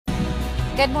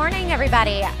Good morning,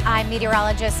 everybody. I'm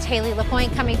meteorologist Haley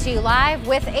LaPointe coming to you live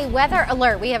with a weather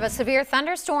alert. We have a severe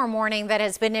thunderstorm warning that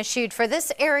has been issued for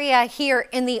this area here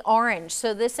in the orange.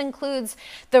 So this includes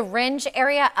the Rindge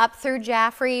area up through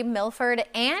Jaffrey, Milford,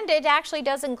 and it actually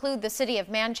does include the city of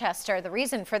Manchester. The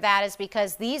reason for that is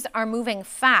because these are moving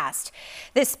fast.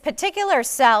 This particular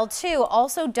cell, too,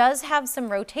 also does have some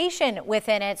rotation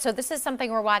within it. So this is something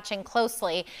we're watching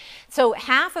closely. So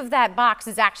half of that box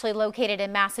is actually located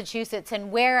in Massachusetts, and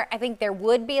where I think there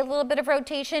would be a little bit of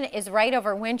rotation is right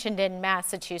over Winchendon,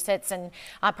 Massachusetts, and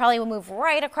probably will move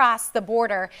right across the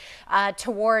border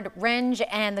toward Rindge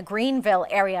and the Greenville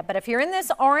area. But if you're in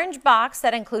this orange box,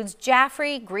 that includes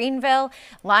Jaffrey, Greenville,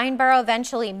 Lyndeborough,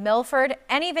 eventually Milford,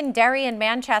 and even Derry and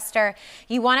Manchester,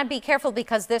 you want to be careful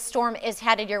because this storm is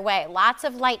headed your way. Lots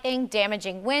of lightning,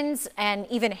 damaging winds, and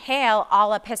even hail,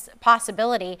 all a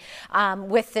possibility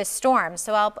with this storm.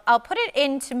 So I'll put it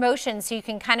into motion so you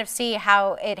can kind of see how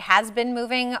it has been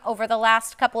moving over the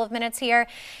last couple of minutes here.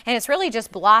 And it's really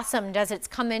just blossomed as it's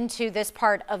come into this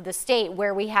part of the state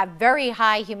where we have very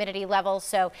high humidity levels.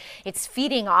 So it's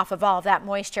feeding off of all of that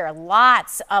moisture.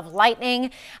 Lots of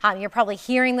lightning. You're probably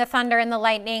hearing the thunder and the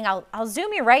lightning. I'll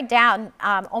zoom you right down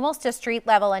almost to street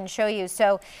level and show you.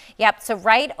 So, yep, so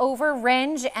right over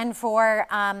Rindge and for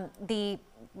the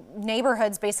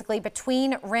neighborhoods basically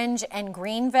between Rindge and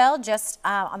Greenville, just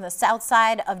on the south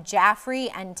side of Jaffrey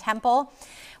and Temple.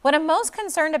 What I'm most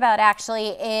concerned about actually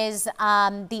is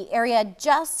the area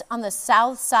just on the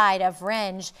south side of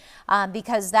Rindge,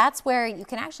 because that's where you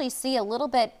can actually see a little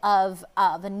bit of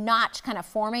a notch kind of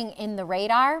forming in the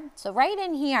radar. So right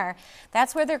in here,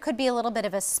 that's where there could be a little bit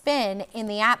of a spin in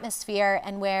the atmosphere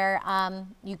and where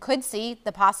you could see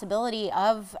the possibility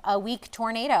of a weak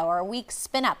tornado or a weak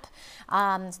spin up.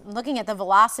 Looking at the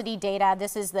velocity data,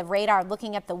 this is the radar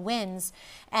looking at the winds,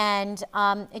 and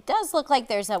it does look like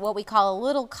there's what we call a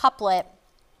little couplet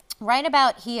right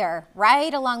about here,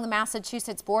 right along the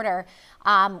Massachusetts border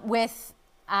with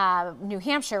New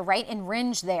Hampshire, right in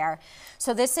Rindge there.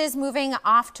 So this is moving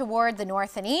off toward the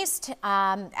north and east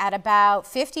at about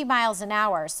 50 miles an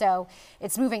hour. So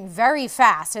it's moving very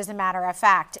fast, as a matter of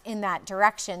fact, in that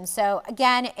direction. So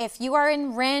again, if you are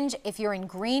in Rindge, if you're in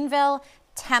Greenville,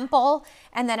 Temple,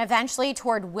 and then eventually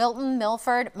toward Wilton,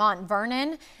 Milford, Mount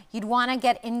Vernon, you'd want to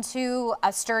get into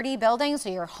a sturdy building, so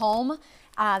your home.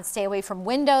 Stay away from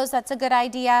windows, that's a good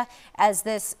idea, as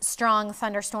this strong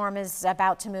thunderstorm is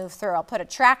about to move through. I'll put a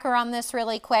tracker on this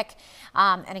really quick.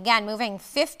 And again, moving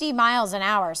 50 miles an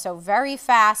hour, so very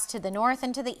fast to the north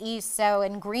and to the east. So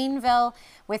in Greenville,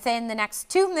 within the next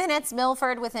 2 minutes,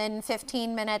 Milford within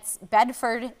 15 minutes,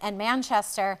 Bedford and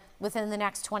Manchester within the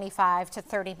next 25 to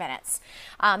 30 minutes.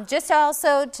 Just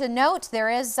also to note, there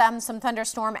is some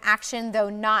thunderstorm action, though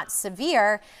not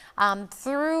severe,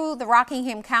 through the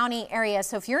Rockingham County area.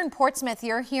 So if you're in Portsmouth,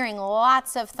 you're hearing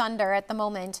lots of thunder at the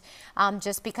moment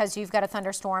just because you've got a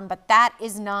thunderstorm, but that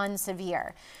is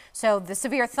non-severe. So the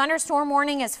severe thunderstorm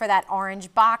warning is for that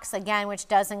orange box, again, which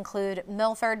does include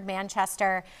Milford,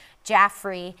 Manchester,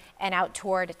 Jaffrey, and out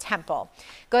toward Temple.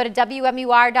 Go to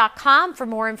WMUR.com for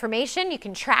more information. You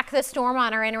can track the storm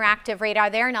on our interactive radar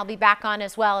there, and I'll be back on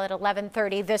as well at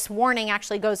 11:30. This warning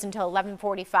actually goes until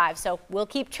 11:45, so we'll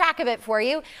keep track of it for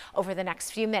you over the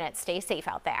next few minutes. Stay safe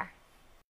out there.